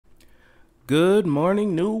Good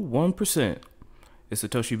morning, new 1%. It's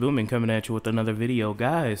Satoshi Boomin coming at you with another video.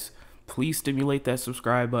 Guys, please stimulate that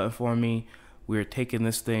subscribe button for me. We're taking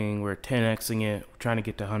this thing, we're 10xing it, we're trying to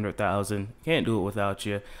get to 100,000. Can't do it without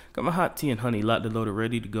you. Got my hot tea and honey locked loaded,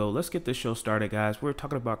 ready to go. Let's get this show started, guys. We're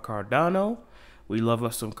talking about Cardano. We love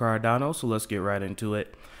us some Cardano, so let's get right into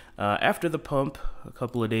it. After the pump a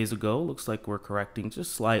couple of days ago, looks like we're correcting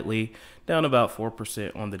just slightly, down about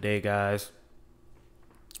 4% on the day, guys.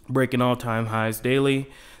 Breaking all-time highs daily.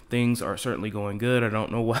 Things are certainly going good. I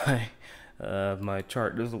don't know why my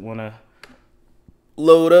chart doesn't want to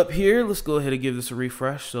load up here. Let's go ahead and give this a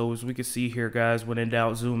refresh. So as we can see here, guys, when in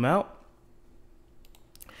doubt, zoom out.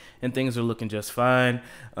 And things are looking just fine.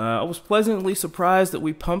 I was pleasantly surprised that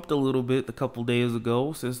we pumped a little bit a couple days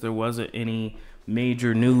ago, since there wasn't any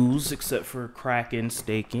major news except for Kraken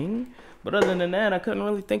staking. But other than that, I couldn't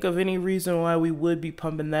really think of any reason why we would be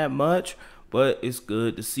pumping that much. But it's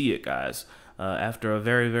good to see it, guys. After a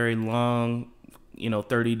very, very long,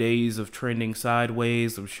 30 days of trending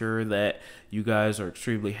sideways, I'm sure that you guys are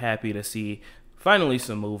extremely happy to see finally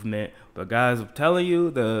some movement. But guys, I'm telling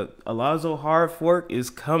you, the Alonzo hard fork is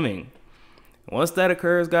coming. Once that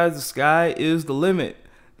occurs, guys, the sky is the limit.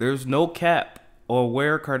 There's no cap or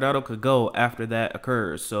where Cardano could go after that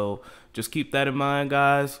occurs. So just keep that in mind,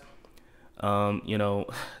 guys.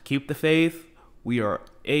 Keep the faith. We are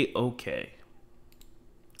A-okay.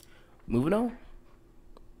 Moving on.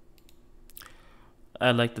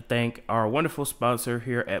 I'd like to thank our wonderful sponsor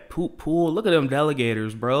here at Poop Pool. Look at them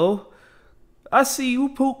delegators, bro. I see you,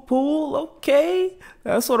 Poop Pool. Okay,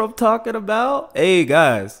 that's what I'm talking about. Hey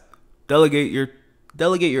guys, delegate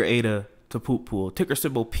your ADA to Poop Pool. Ticker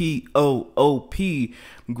symbol POOP.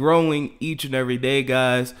 Growing each and every day,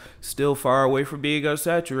 guys. Still far away from being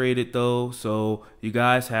unsaturated though, so you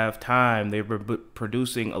guys have time. They've been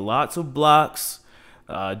producing lots of blocks.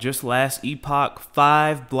 Just last epoch,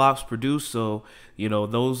 5 blocks produced. So,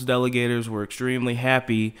 those delegators were extremely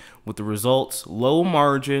happy with the results. Low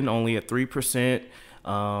margin, only at 3%,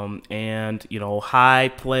 and,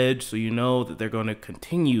 high pledge. So, that they're going to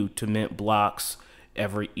continue to mint blocks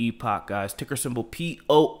every epoch, guys. Ticker symbol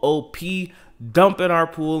POOP. Dump in our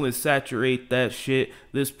pool and saturate that shit.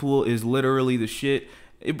 This pool is literally the shit.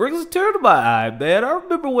 It brings a tear to my eye, man. I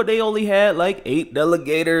remember when they only had like 8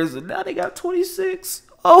 delegators, and now they got 26.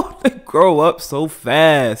 Oh, they grow up so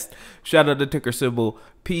fast. Shout out to ticker symbol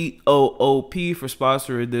POOP for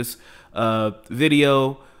sponsoring this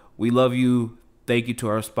video. We love you. Thank you to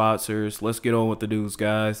our sponsors. Let's get on with the news,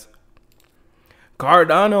 guys.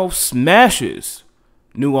 Cardano smashes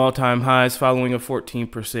new all-time highs following a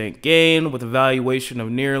 14% gain with a valuation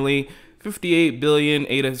of nearly 58 billion.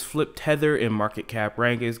 ADA's flipped Tether in market cap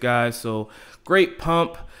rankings, guys. So great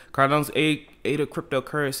pump. Cardano's ADA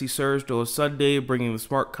cryptocurrency surged on Sunday, bringing the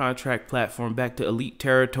smart contract platform back to elite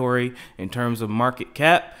territory in terms of market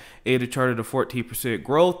cap. ADA charted a 14%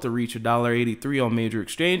 growth to reach $1.83 on major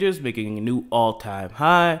exchanges, making a new all-time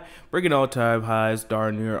high, bringing all-time highs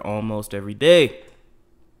darn near almost every day.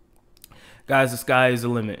 Guys, the sky is the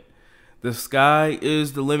limit. The sky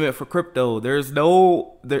is the limit for crypto.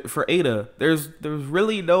 For ADA, there's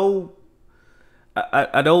really no,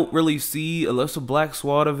 I don't really see, unless a black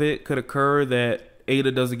swan of it could occur, that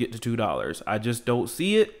ADA doesn't get to $2. I just don't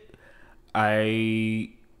see it.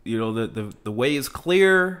 The way is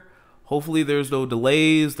clear. Hopefully there's no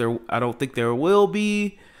delays. I don't think there will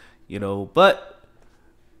be, but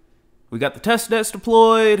we got the test nets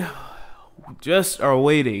deployed. Just are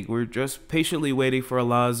waiting. We're just patiently waiting for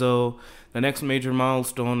Alonzo. The next major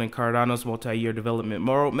milestone in Cardano's multi-year development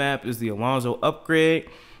roadmap is the Alonzo upgrade,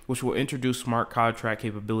 which will introduce smart contract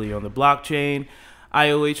capability on the blockchain.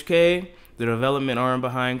 IOHK, the development arm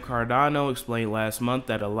behind Cardano, explained last month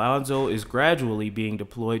that Alonzo is gradually being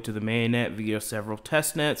deployed to the mainnet via several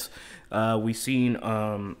testnets. We've seen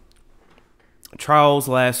Charles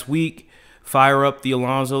last week fire up the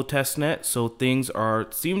Alonzo testnet, so things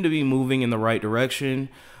seem to be moving in the right direction.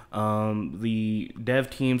 The dev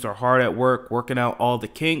teams are hard at work working out all the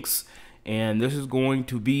kinks, and this is going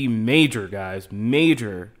to be major, guys.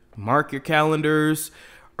 Major. Mark your calendars.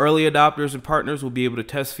 Early adopters and partners will be able to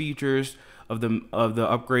test features of the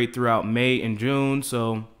upgrade throughout May and June.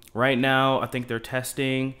 So right now, I think they're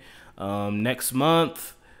testing. Next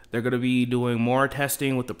month, they're going to be doing more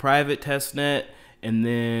testing with the private testnet. And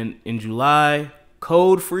then in July,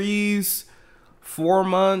 code freeze, 4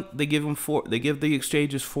 months. They give the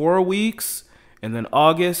exchanges 4 weeks, and then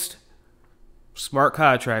August, smart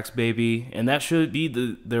contracts, baby. And that should be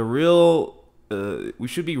the real. We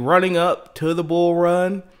should be running up to the bull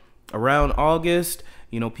run around August,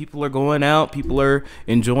 You know, people are going out, people are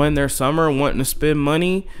enjoying their summer, wanting to spend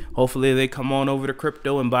money. Hopefully they come on over to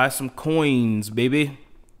crypto and buy some coins, baby.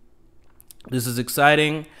 This is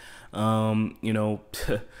exciting. You know,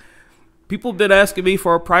 people have been asking me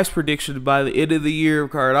for a price prediction by the end of the year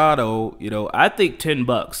of Cardano. You know, I think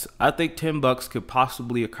 $10. I think $10 could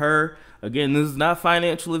possibly occur. Again, this is not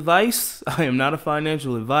financial advice. I am not a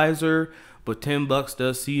financial advisor, but $10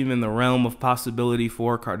 does seem in the realm of possibility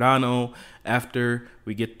for Cardano after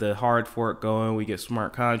we get the hard fork going, we get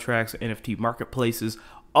smart contracts, NFT marketplaces,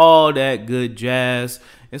 all that good jazz.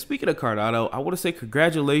 And speaking of Cardano, I want to say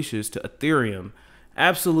congratulations to Ethereum.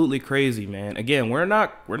 Absolutely crazy, man. Again, we're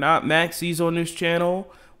not maxis on this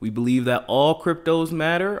channel. We believe that all cryptos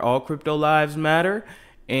matter, all crypto lives matter.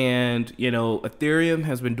 And, you know, Ethereum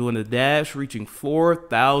has been doing the dash, reaching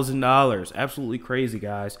 $4,000. Absolutely crazy,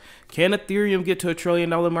 guys. Can Ethereum get to $1 trillion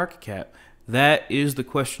market cap? That is the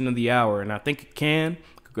question of the hour, and I think it can.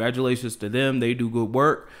 Congratulations to them. They do good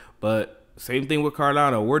work. But same thing with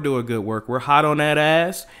Cardano. We're doing good work. We're hot on that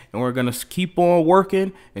ass, and we're going to keep on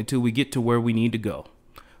working until we get to where we need to go.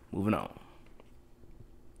 Moving on.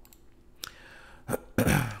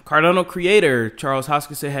 Cardano creator Charles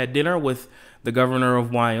Hoskinson had dinner with the governor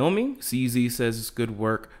of Wyoming. CZ says it's good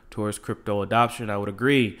work towards crypto adoption. I would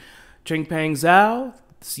agree. Changpeng Zhao,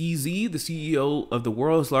 CZ, the CEO of the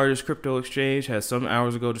world's largest crypto exchange, has some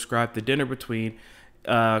hours ago described the dinner between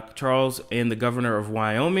Charles and the governor of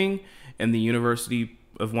Wyoming and the University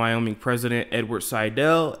of Wyoming president Edward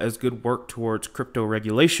Seidel as good work towards crypto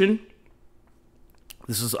regulation.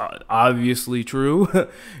 This is obviously true.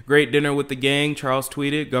 Great dinner with the gang, Charles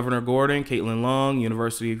tweeted. Governor Gordon, Caitlin Long,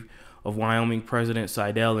 University of Wyoming President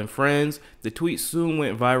Seidel and friends. The tweet soon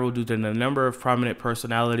went viral due to the number of prominent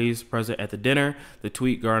personalities present at the dinner. The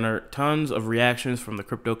tweet garnered tons of reactions from the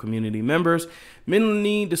crypto community members.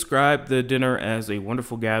 Many described the dinner as a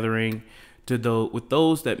wonderful gathering with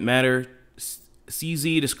those that matter.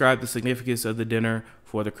 CZ described the significance of the dinner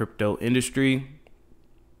for the crypto industry.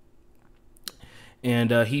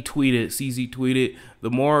 And he tweeted, CZ tweeted, the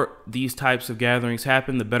more these types of gatherings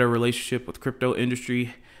happen, the better relationship with crypto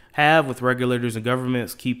industry have with regulators and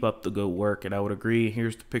governments. Keep up the good work. And I would agree.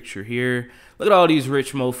 Here's the picture here. Look at all these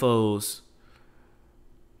rich mofos.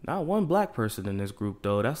 Not one black person in this group,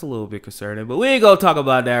 though. That's a little bit concerning. But we ain't going to talk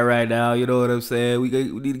about that right now. You know what I'm saying? We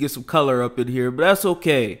need to get some color up in here. But that's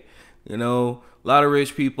okay. You know, a lot of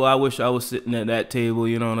rich people. I wish I was sitting at that table.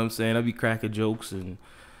 You know what I'm saying? I'd be cracking jokes and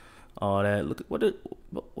all that. Look, what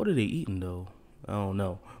are they eating, though? I don't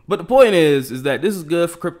know. But the point is that this is good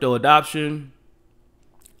for crypto adoption.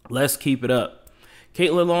 Let's keep it up.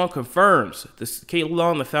 Caitlin Long confirms. Caitlin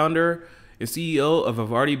Long, the founder and CEO of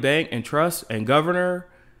Avarti Bank and Trust and Governor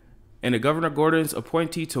Gordon's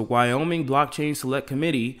appointee to Wyoming Blockchain Select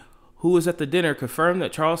Committee, who was at the dinner, confirmed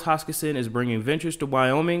that Charles Hoskinson is bringing ventures to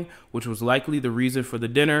Wyoming, which was likely the reason for the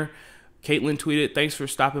dinner. Caitlin tweeted, "Thanks for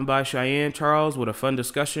stopping by, Cheyenne. Charles, what a fun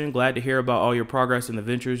discussion. Glad to hear about all your progress in the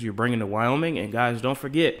ventures you're bringing to Wyoming. And guys, don't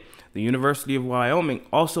forget, the University of Wyoming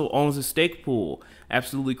also owns a stake pool."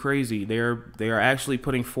 Absolutely crazy. They are actually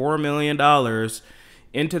putting $4 million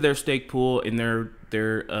into their stake pool, and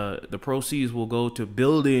the proceeds will go to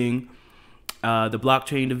building the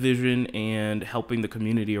blockchain division and helping the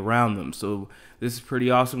community around them. So this is pretty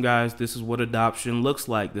awesome, guys. This is what adoption looks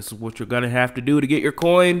like. This is what you're gonna have to do to get your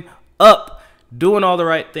coin up. Doing all the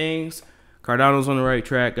right things. Cardano's on the right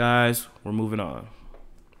track, guys. We're moving on.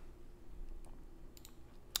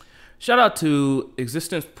 Shout out to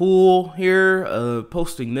Existence Pool here,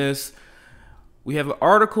 posting this. We have an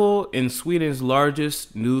article in Sweden's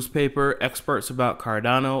largest newspaper, Experts About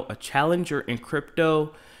Cardano, a challenger in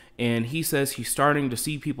crypto. And he says he's starting to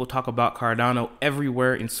see people talk about Cardano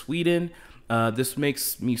everywhere in Sweden. This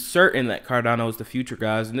makes me certain that Cardano is the future,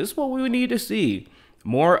 guys. And this is what we need to see.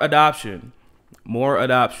 More adoption. More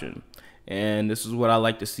adoption. And this is what I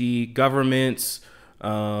like to see. Governments,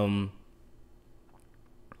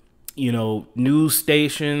 you know, news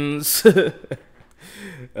stations,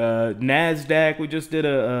 NASDAQ. We just did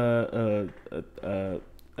a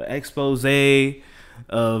expose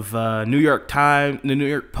of New York Times, the New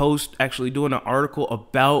York Post actually doing an article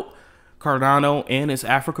about Cardano and its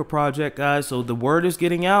Africa project, guys. So the word is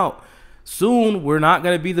getting out. Soon, we're not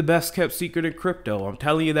going to be the best kept secret in crypto. I'm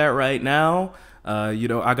telling you that right now. You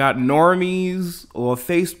know, I got normies on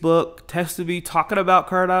Facebook texting me talking about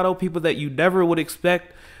Cardano, people that you never would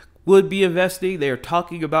expect would be investing. They are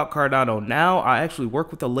talking about Cardano now. I actually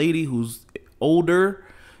work with a lady who's older.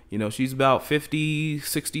 You know, she's about 50,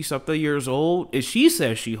 60 something years old, and she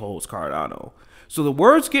says she holds Cardano. So the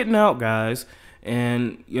word's getting out, guys.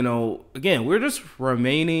 And, you know, again, we're just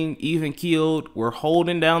remaining even keeled. We're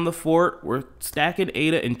holding down the fort. We're stacking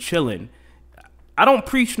ADA and chilling. I don't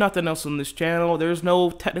preach nothing else on this channel. There's no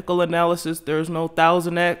technical analysis. There's no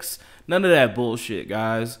 1000x. None of that bullshit,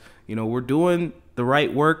 guys. You know, we're doing the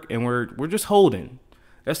right work and we're just holding.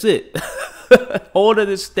 That's it. Holding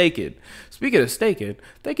and staking. Speaking of staking,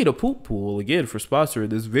 thank you to Poop Pool again for sponsoring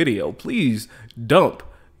this video. Please dump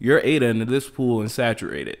your ADA into this pool and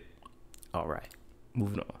saturate it. All right,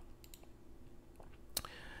 moving on.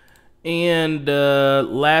 And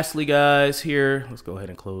lastly, guys, here, let's go ahead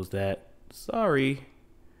and close that. Sorry,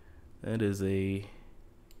 that is I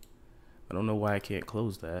don't know why I can't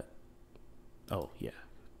close that. Oh yeah,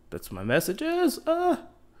 that's my messages. All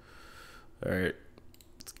right,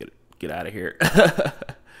 let's get out of here.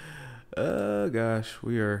 Oh gosh,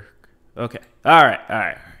 we are okay. All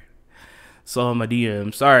right. Saw my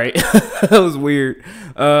DM. Sorry, that was weird.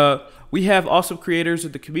 We have awesome creators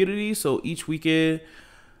in the community, so each weekend,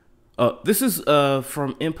 this is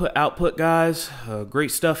from Input Output, guys.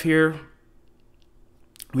 Great stuff here.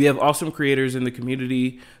 We have awesome creators in the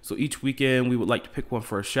community, so each weekend we would like to pick one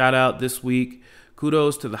for a shout out. This week,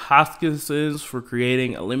 kudos to the Hodlers for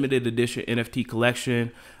creating a limited edition NFT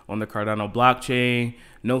collection on the Cardano blockchain.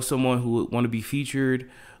 Know someone who would want to be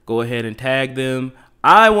featured? Go ahead and tag them.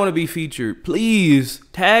 I want to be featured. Please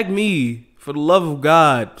tag me. For the love of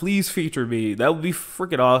God, please feature me. That would be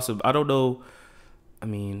freaking awesome. I don't know. I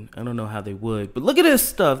mean, I don't know how they would. But look at this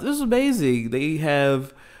stuff. This is amazing. They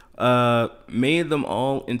have made them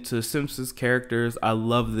all into Simpsons characters. I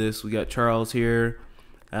love this. We got Charles here.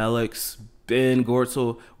 Alex, Ben,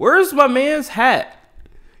 Gorsel. Where's my man's hat?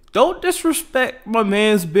 Don't disrespect my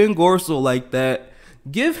man's Ben Gorsel like that.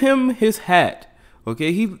 Give him his hat.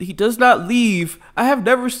 Okay, he does not leave. I have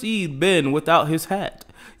never seen Ben without his hat.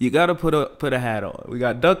 You gotta put a hat on. We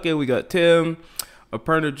got Duncan, we got Tim,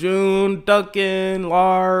 Aperna June, Duncan,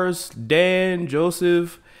 Lars, Dan,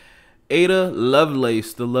 Joseph, Ada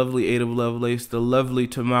Lovelace, the lovely Ada Lovelace, the lovely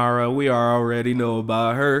Tamara. We already know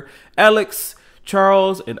about her. Alex,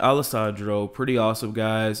 Charles, and Alessandro. Pretty awesome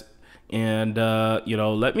guys. And you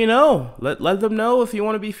know, let me know. Let them know if you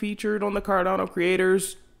want to be featured on the Cardano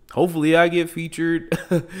creators. Hopefully I get featured.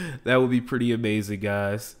 That would be pretty amazing,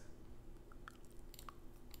 guys.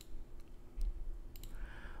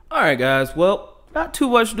 Alright guys, well, not too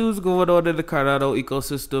much news going on in the Cardano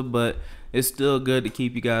ecosystem, but it's still good to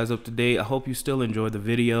keep you guys up to date. I hope you still enjoyed the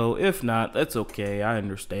video. If not, that's okay, I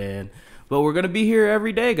understand. But we're going to be here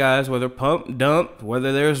every day, guys, whether pump, dump,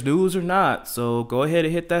 whether there's news or not. So go ahead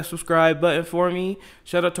and hit that subscribe button for me.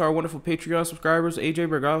 Shout out to our wonderful Patreon subscribers, AJ,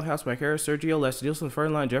 Bergala, House, Mike Harris, Sergio, Les Nielsen,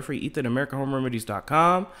 Fernline, Jeffrey, Ethan,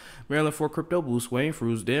 AmericanHomeRemedies.com, Maryland 4 Crypto, Bruce Wayne,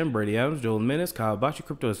 Fruz Den, Brady Adams, Joel Menace, Kyle Bachi,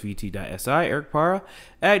 Crypto SVT.si, Eric Parra,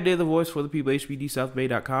 Ag the Voice for the People, HBD,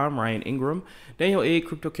 SouthBay.com, Ryan Ingram, Daniel A,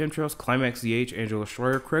 Crypto Chemtrails, Climax ZH, Angela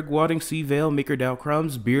Schroyer, Craig Wadding, C. Vale, Maker Dow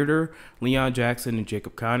Crumbs, Bearder, Leon Jackson, and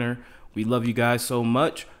Jacob Connor. We love you guys so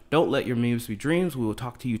much. Don't let your memes be dreams. We will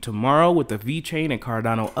talk to you tomorrow with the VeChain and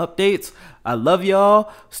Cardano updates. I love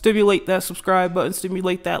y'all. Stimulate that subscribe button.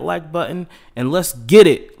 Stimulate that like button. And let's get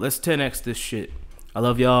it. Let's 10x this shit. I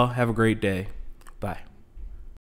love y'all. Have a great day. Bye.